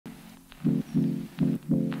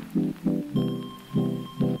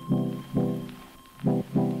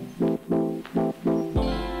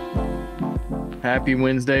Happy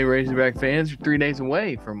Wednesday, Razorback fans. You're 3 days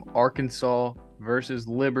away from Arkansas versus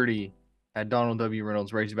Liberty at Donald W.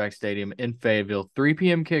 Reynolds Razorback Stadium in Fayetteville. 3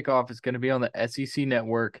 p.m. kickoff is going to be on the SEC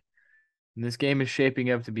Network. And this game is shaping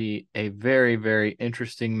up to be a very, very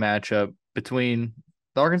interesting matchup between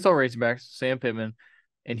the Arkansas Razorbacks, Sam Pittman,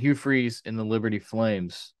 and Hugh Freeze in the Liberty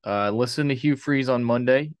Flames. Listen to Hugh Freeze on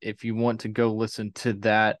Monday if you want to go listen to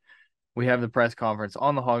that. We have the press conference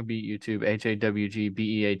on the HawgBeat YouTube,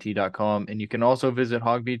 HawgBeat.com. And you can also visit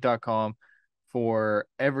HawgBeat.com for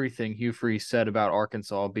everything Hugh Freeze said about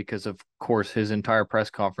Arkansas because, of course, his entire press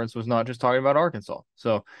conference was not just talking about Arkansas.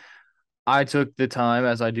 So I took the time,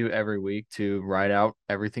 as I do every week, to write out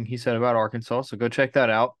everything he said about Arkansas. So go check that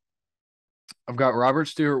out. I've got Robert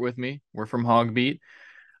Stewart with me. We're from HawgBeat.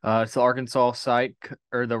 It's the Arkansas site,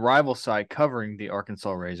 or the rival site covering the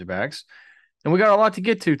Arkansas Razorbacks. And we got a lot to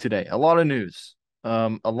get to today, a lot of news.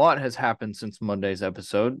 A lot has happened since Monday's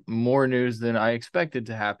episode, more news than I expected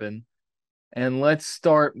to happen. And let's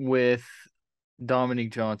start with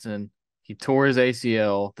Dominique Johnson. He tore his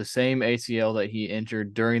ACL, the same ACL that he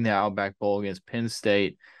injured during the Outback Bowl against Penn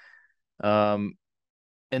State. And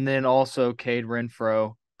then also Cade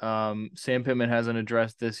Renfro. Sam Pittman hasn't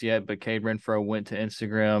addressed this yet, but Cade Renfro went to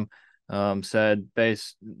Instagram. Said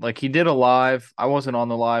he did a live. I wasn't on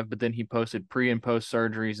the live, but then he posted pre and post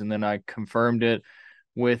surgeries, and then I confirmed it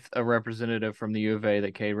with a representative from the U of A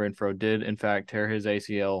that Cade Renfro did in fact tear his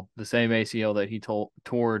ACL, the same ACL that he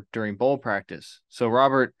tore during bowl practice. So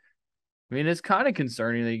Robert, I mean, it's kind of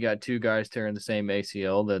concerning that you got two guys tearing the same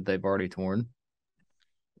ACL that they've already torn.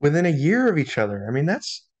 Within a year of each other.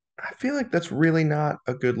 I feel like that's really not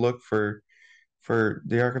a good look for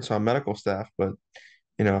the Arkansas medical staff, but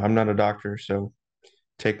I'm not a doctor, so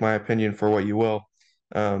take my opinion for what you will.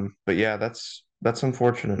 But yeah, that's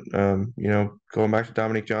unfortunate. Going back to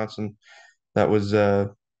Dominique Johnson, that was uh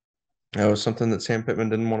that was something that Sam Pittman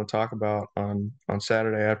didn't want to talk about on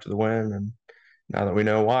Saturday after the win, and now that we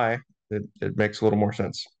know why, it makes a little more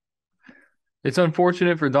sense. It's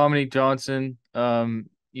unfortunate for Dominique Johnson.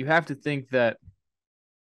 You have to think that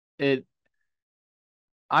it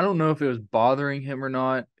I don't know if it was bothering him or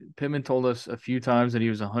not. Pittman told us a few times that he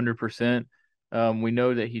was 100%. We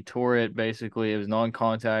know that he tore it. Basically, it was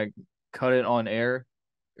non-contact, cut on air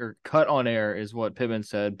is what Pittman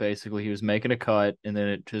said. Basically, he was making a cut and then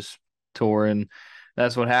it just tore, and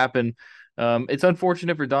that's what happened. It's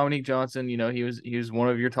unfortunate for Dominique Johnson. You know, he was one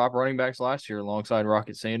of your top running backs last year alongside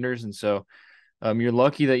Rocket Sanders, and so you're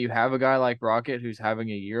lucky that you have a guy like Rocket who's having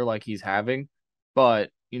a year like he's having,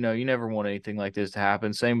 but you never want anything like this to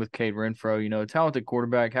happen. Same with Cade Renfro, talented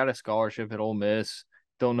quarterback, had a scholarship at Ole Miss.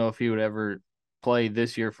 Don't know if he would ever play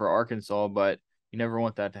this year for Arkansas, but you never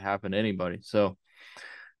want that to happen to anybody. So,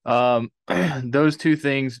 those two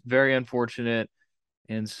things, very unfortunate.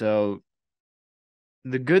 And so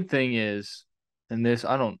the good thing is, and this,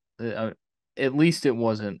 I don't, at least it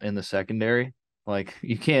wasn't in the secondary. Like,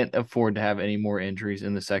 you can't afford to have any more injuries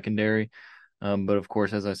in the secondary. But of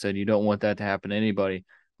course, as I said, you don't want that to happen to anybody.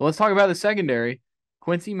 Well, let's talk about the secondary,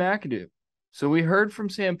 Quincey McAdoo. So we heard from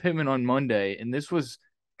Sam Pittman on Monday, and this was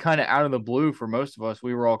kind of out of the blue for most of us.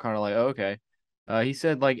 We were all kind of like, oh, okay. He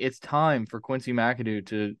said, like, it's time for Quincey McAdoo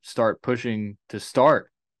to start pushing to start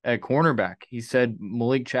at cornerback. He said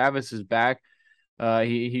Malik Chavis is back.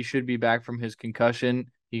 He should be back from his concussion.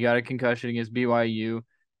 He got a concussion against BYU,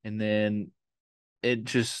 and then it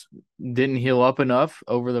just didn't heal up enough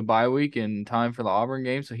over the bye week in time for the Auburn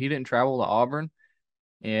game, so he didn't travel to Auburn.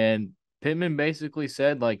 And Pittman basically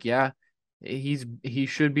said, like, yeah, he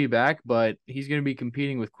should be back, but he's going to be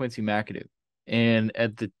competing with Quincey McAdoo. And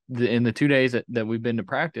at in the 2 days that we've been to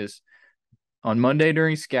practice, on Monday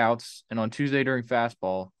during scouts and on Tuesday during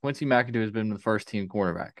fastball, Quincey McAdoo has been the first team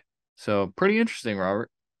cornerback. So pretty interesting,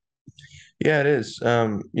 Robert. Yeah, it is.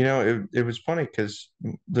 It was funny because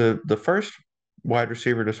the first wide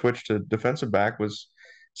receiver to switch to defensive back was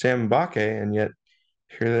Sam Mbake, and yet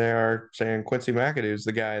here they are saying Quincy McAdoo is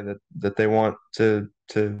the guy that they want to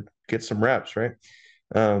get some reps, right?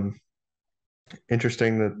 Um,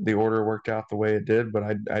 Interesting that the order worked out the way it did, but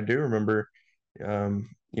I do remember,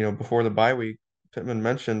 before the bye week, Pittman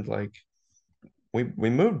mentioned like we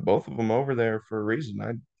moved both of them over there for a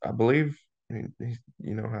reason. I believe, I mean,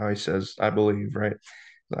 you know how he says, I believe, right?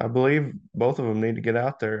 I believe both of them need to get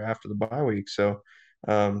out there after the bye week. So,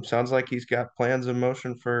 sounds like he's got plans in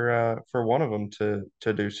motion for one of them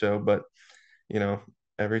to do so. But you know,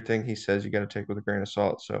 everything he says you got to take with a grain of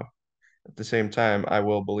salt. So, at the same time, I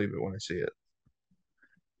will believe it when I see it.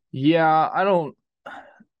 Yeah, I don't.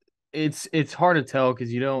 It's hard to tell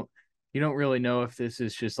because you don't really know if this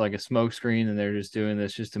is just like a smoke screen and they're just doing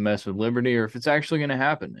this just to mess with Liberty or if it's actually going to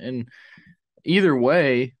happen. And either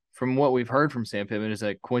way, from what we've heard from Sam Pittman, is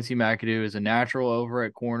that Quincey McAdoo is a natural over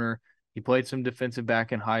at corner. He played some defensive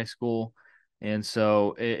back in high school, and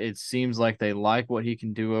so it seems like they like what he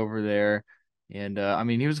can do over there. And I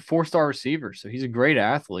mean, he was a four-star receiver, so he's a great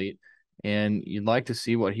athlete, and you'd like to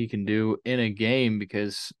see what he can do in a game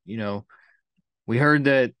because we heard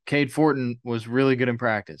that Cade Fortin was really good in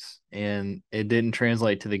practice, and it didn't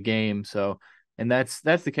translate to the game. So, and that's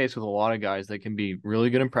the case with a lot of guys that can be really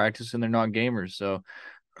good in practice and they're not gamers. So,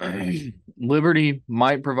 Liberty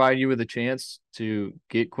might provide you with a chance to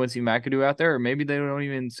get Quincey McAdoo out there, or maybe they don't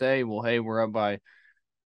even say, "Well, hey, we're up by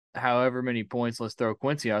however many points. Let's throw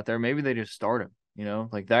Quincey out there." Maybe they just start him.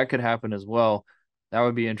 Like that could happen as well. That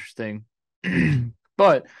would be interesting.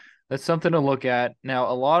 But that's something to look at. Now,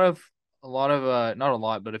 a lot of not a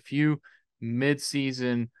lot, but a few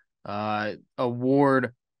mid-season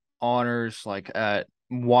award honors like at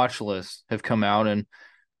watch lists have come out, and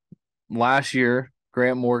last year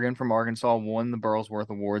Grant Morgan from Arkansas won the Burlsworth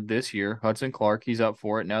Award. This year, Hudson Clark, he's up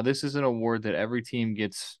for it. Now, this is an award that every team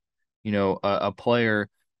gets, a player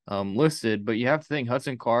listed, but you have to think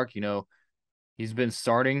Hudson Clark, he's been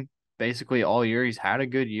starting basically all year. He's had a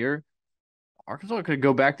good year. Arkansas could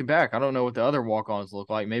go back to back. I don't know what the other walk-ons look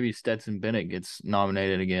like. Maybe Stetson Bennett gets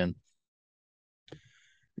nominated again.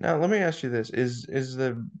 Now, let me ask you this: is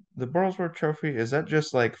the Burlsworth Trophy, is that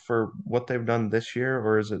just like for what they've done this year,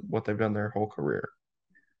 or is it what they've done their whole career?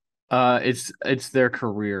 It's their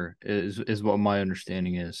career is what my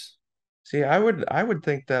understanding is. See, I would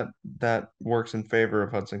think that that works in favor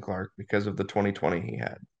of Hudson Clark because of the 2020 he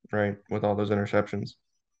had, right? With all those interceptions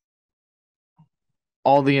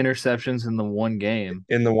All the interceptions in the one game.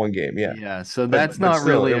 in the one game, yeah. Yeah, so that's But not still,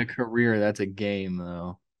 really a career. That's a game,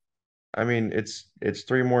 though. I mean, it's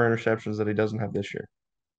three more interceptions that he doesn't have this year.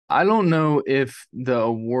 I don't know if the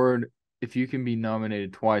award, if you can be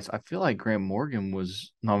nominated twice. I feel like Grant Morgan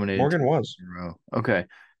was nominated Morgan twice was, in a row. Okay,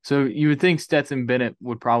 so you would think Stetson Bennett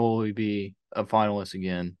would probably be a finalist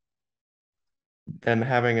again. and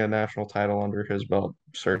having a national title under his belt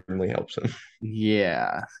certainly helps him.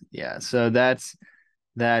 Yeah, yeah. So that's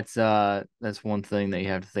one thing that you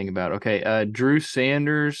have to think about. Okay, Drew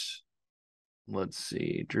Sanders. Let's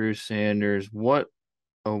see, Drew Sanders. What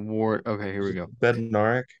award? Okay, here we go.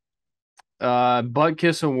 Bednarik, Butt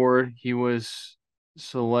Kiss Award. He was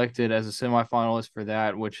selected as a semifinalist for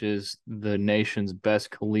that, which is the nation's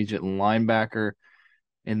best collegiate linebacker.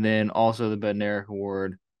 And then also the Bednarik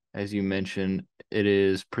Award, as you mentioned, it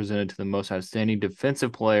is presented to the most outstanding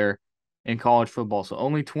defensive player in college football. So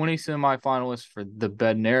only 20 semifinalists for the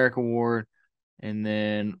Bednarik Award, and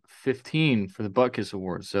then 15 for the Butt Kiss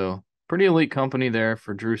Award. So pretty elite company there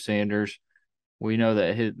for Drew Sanders. We know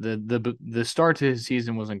that the start to his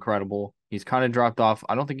season was incredible. He's kind of dropped off.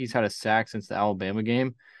 I don't think he's had a sack since the Alabama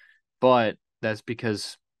game, but that's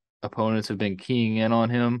because opponents have been keying in on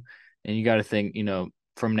him. And you got to think,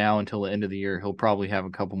 from now until the end of the year, he'll probably have a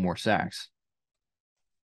couple more sacks.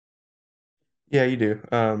 yeah, you do.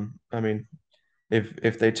 I mean,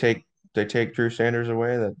 if they take Drew Sanders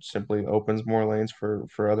away, that simply opens more lanes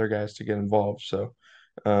for other guys to get involved. So,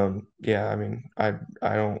 yeah, I mean, I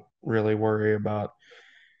don't really worry about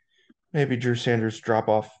maybe Drew Sanders drop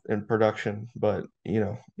off in production, but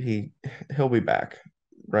he'll be back,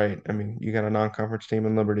 right? I mean, you got a non-conference team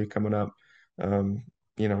in Liberty coming up. Um,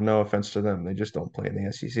 no offense to them, they just don't play in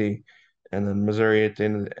the SEC, and then Missouri at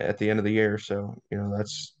the end of the year. So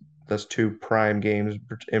that's two prime games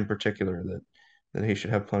in particular that he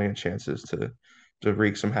should have plenty of chances to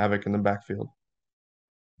wreak some havoc in the backfield.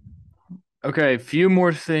 Okay, a few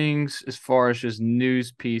more things as far as just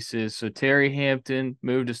news pieces. So Terry Hampton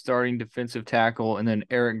moved to starting defensive tackle, and then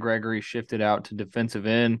Eric Gregory shifted out to defensive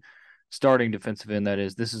end, starting defensive end. That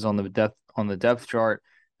is, this is on the depth chart.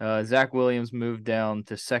 Zach Williams moved down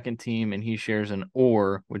to second team, and he shares an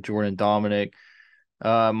oar with Jordan Dominic.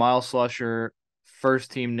 Miles Slusher, first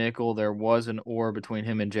team nickel. There was an oar between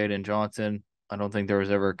him and Jaden Johnson. I don't think there was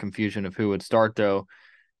ever confusion of who would start though.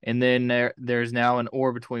 And then there's now an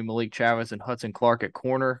oar between Malik Chavis and Hudson Clark at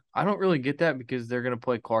corner. I don't really get that because they're going to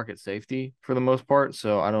play Clark at safety for the most part.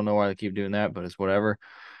 So I don't know why they keep doing that, but it's whatever.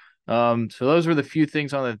 So those were the few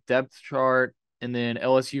things on the depth chart. And then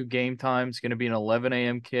LSU game time is going to be an 11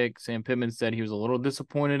 a.m. kick. Sam Pittman said he was a little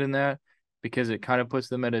disappointed in that because it kind of puts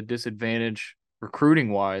them at a disadvantage recruiting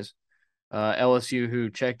wise. LSU, who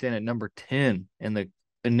checked in at number 10 in the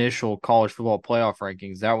initial college football playoff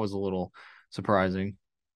rankings, that was a little surprising.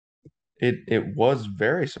 It was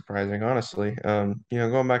very surprising, honestly.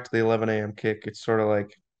 Going back to the 11 a.m. kick, it's sort of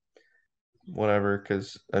like whatever,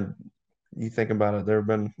 because you think about it, there have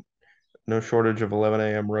been no shortage of 11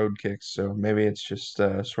 a.m. road kicks, so maybe it's just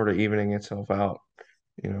sort of evening itself out,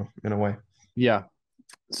 in a way. Yeah.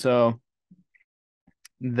 So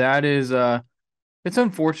that is it's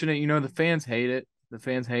unfortunate. The fans hate it. The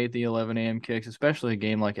fans hate the 11 a.m. kicks, especially a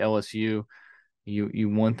game like LSU. You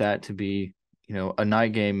want that to be, a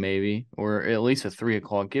night game maybe, or at least a 3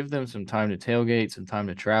 o'clock. Give them some time to tailgate, some time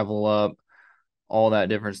to travel up, all that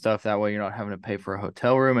different stuff. That way you're not having to pay for a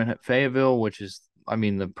hotel room in Fayetteville, which is, I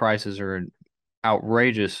mean, the prices are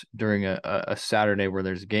outrageous during a Saturday where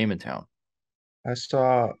there's a game in town. I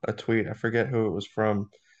saw a tweet, I forget who it was from,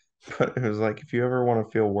 but it was like, if you ever want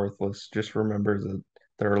to feel worthless, just remember that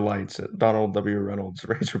there are lights at Donald W. Reynolds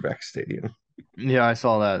Razorback Stadium. Yeah, I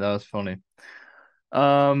saw that. That was funny.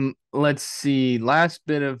 Let's see. Last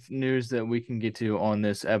bit of news that we can get to on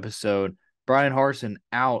this episode. Brian Harsin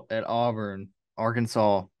out at Auburn.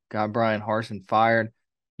 Arkansas got Brian Harsin fired.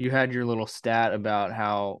 You had your little stat about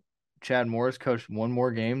how Chad Morris coached one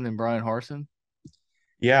more game than Brian Harsin.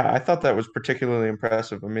 Yeah, I thought that was particularly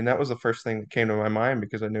impressive. I mean, that was the first thing that came to my mind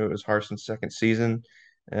because I knew it was Harson's second season,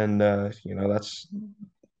 and that's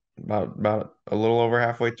about a little over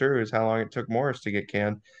halfway through is how long it took Morris to get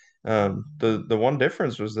canned. The one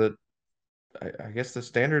difference was that I guess the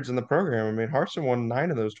standards in the program. I mean, Harsin won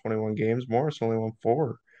 9 of those 21 games. Morris only won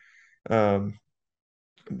 4. Um,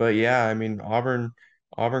 but yeah, I mean, Auburn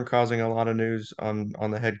causing a lot of news on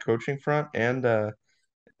the head coaching front, and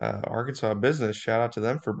Arkansas business. Shout out to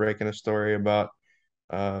them for breaking a story about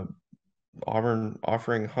uh, Auburn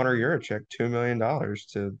offering Hunter Yurachek $2 million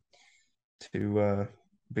to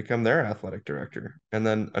become their athletic director, and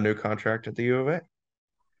then a new contract at the U of A.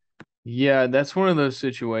 Yeah, that's one of those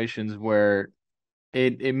situations where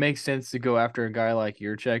it makes sense to go after a guy like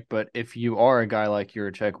Yurchek, but if you are a guy like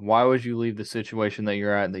Yurchek, why would you leave the situation that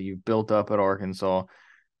you're at that you built up at Arkansas?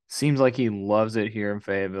 Seems like he loves it here in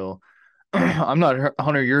Fayetteville. I'm not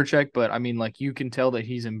Hunter Yurchek, but I mean, like you can tell that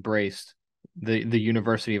he's embraced the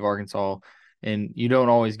University of Arkansas, and you don't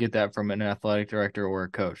always get that from an athletic director or a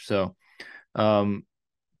coach. So, um,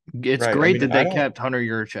 it's Right. I great mean, that I they don't kept Hunter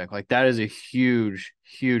Yurchek. Like that is a huge,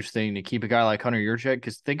 huge thing to keep a guy like Hunter Yurchek.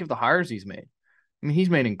 Because think of the hires he's made. I mean, he's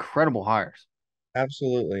made incredible hires.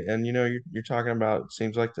 absolutely. And you're talking about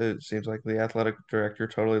seems like the athletic director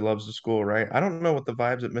totally loves the school, right? I don't know what the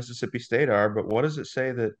vibes at Mississippi State are, but what does it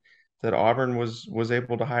say that Auburn was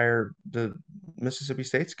able to hire the Mississippi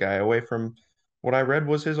State's guy away from what I read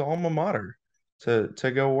was his alma mater to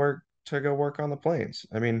go work on the plains?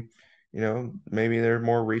 I mean, maybe there are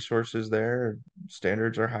more resources there,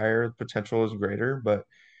 standards are higher, potential is greater, but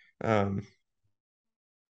um,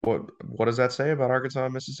 what does that say about Arkansas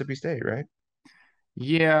and Mississippi State, right?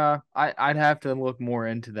 Yeah, I'd have to look more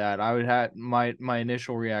into that. I would have my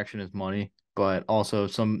initial reaction is money, but also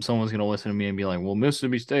someone's gonna listen to me and be like, well,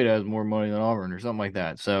 Mississippi State has more money than Auburn or something like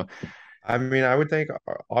that. So I mean, I would think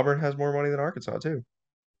Auburn has more money than Arkansas too.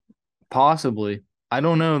 possibly. I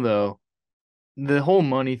don't know though. The whole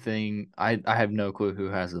money thing, I have no clue who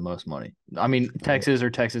has the most money. I mean, Right. Texas or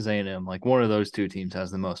Texas A&M, like one of those two teams has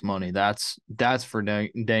the most money. That's for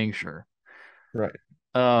dang sure. Right.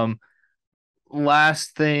 Um,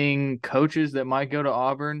 Last thing, coaches that might go to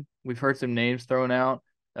Auburn. We've heard some names thrown out.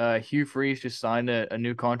 Hugh Freeze just signed a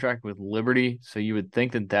new contract with Liberty, so you would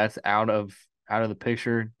think that that's out of the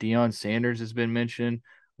picture. Deion Sanders has been mentioned.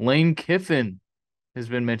 Lane Kiffin has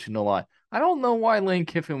been mentioned a lot. I don't know why Lane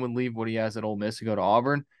Kiffin would leave what he has at Ole Miss to go to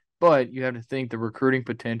Auburn, but you have to think the recruiting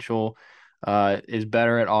potential is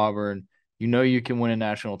better at Auburn. You know you can win a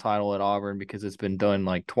national title at Auburn because it's been done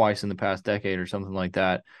like twice in the past decade or something like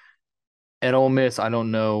that. At Ole Miss, I don't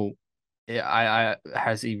know. I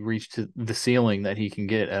has he reached to the ceiling that he can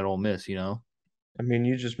get at Ole Miss? I mean,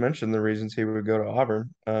 you just mentioned the reasons he would go to Auburn.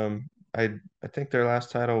 I think their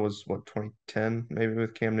last title was what 2010, maybe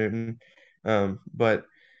with Cam Newton. But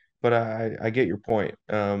I get your point.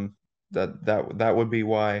 That would be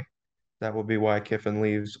why Kiffin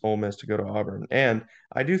leaves Ole Miss to go to Auburn. And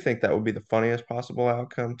I do think that would be the funniest possible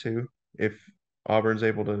outcome too, if Auburn's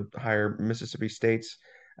able to hire Mississippi State's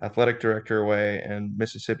athletic director away and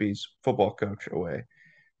Mississippi's football coach away.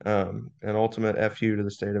 An ultimate FU to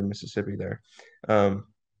the state of Mississippi there. Um,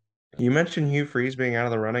 you mentioned Hugh Freeze being out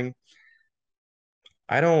of the running.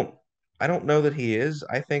 I don't I don't know that he is.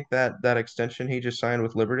 I think that extension he just signed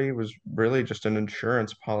with Liberty was really just an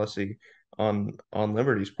insurance policy on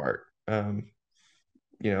Liberty's part.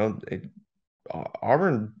 You know,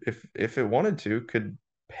 Auburn, if it wanted to, could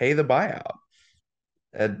pay the buyout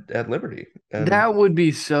at Liberty. And That would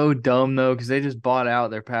be so dumb though, because they just bought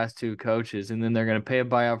out their past two coaches, and then they're going to pay a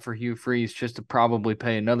buyout for Hugh Freeze just to probably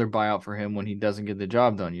pay another buyout for him when he doesn't get the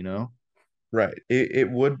job done. Right. It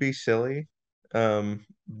would be silly,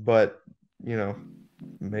 but you know,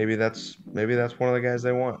 maybe that's one of the guys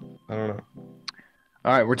they want. I don't know.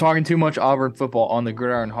 All right, we're talking too much Auburn football on the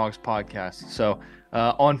Gridiron Hogs podcast. So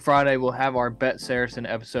on Friday, we'll have our Bet Saracen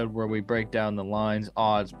episode where we break down the lines,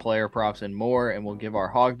 odds, player props, and more, and we'll give our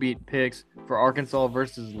Hog Beat picks for Arkansas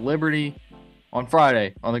versus Liberty on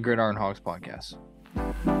Friday on the Gridiron Hogs podcast.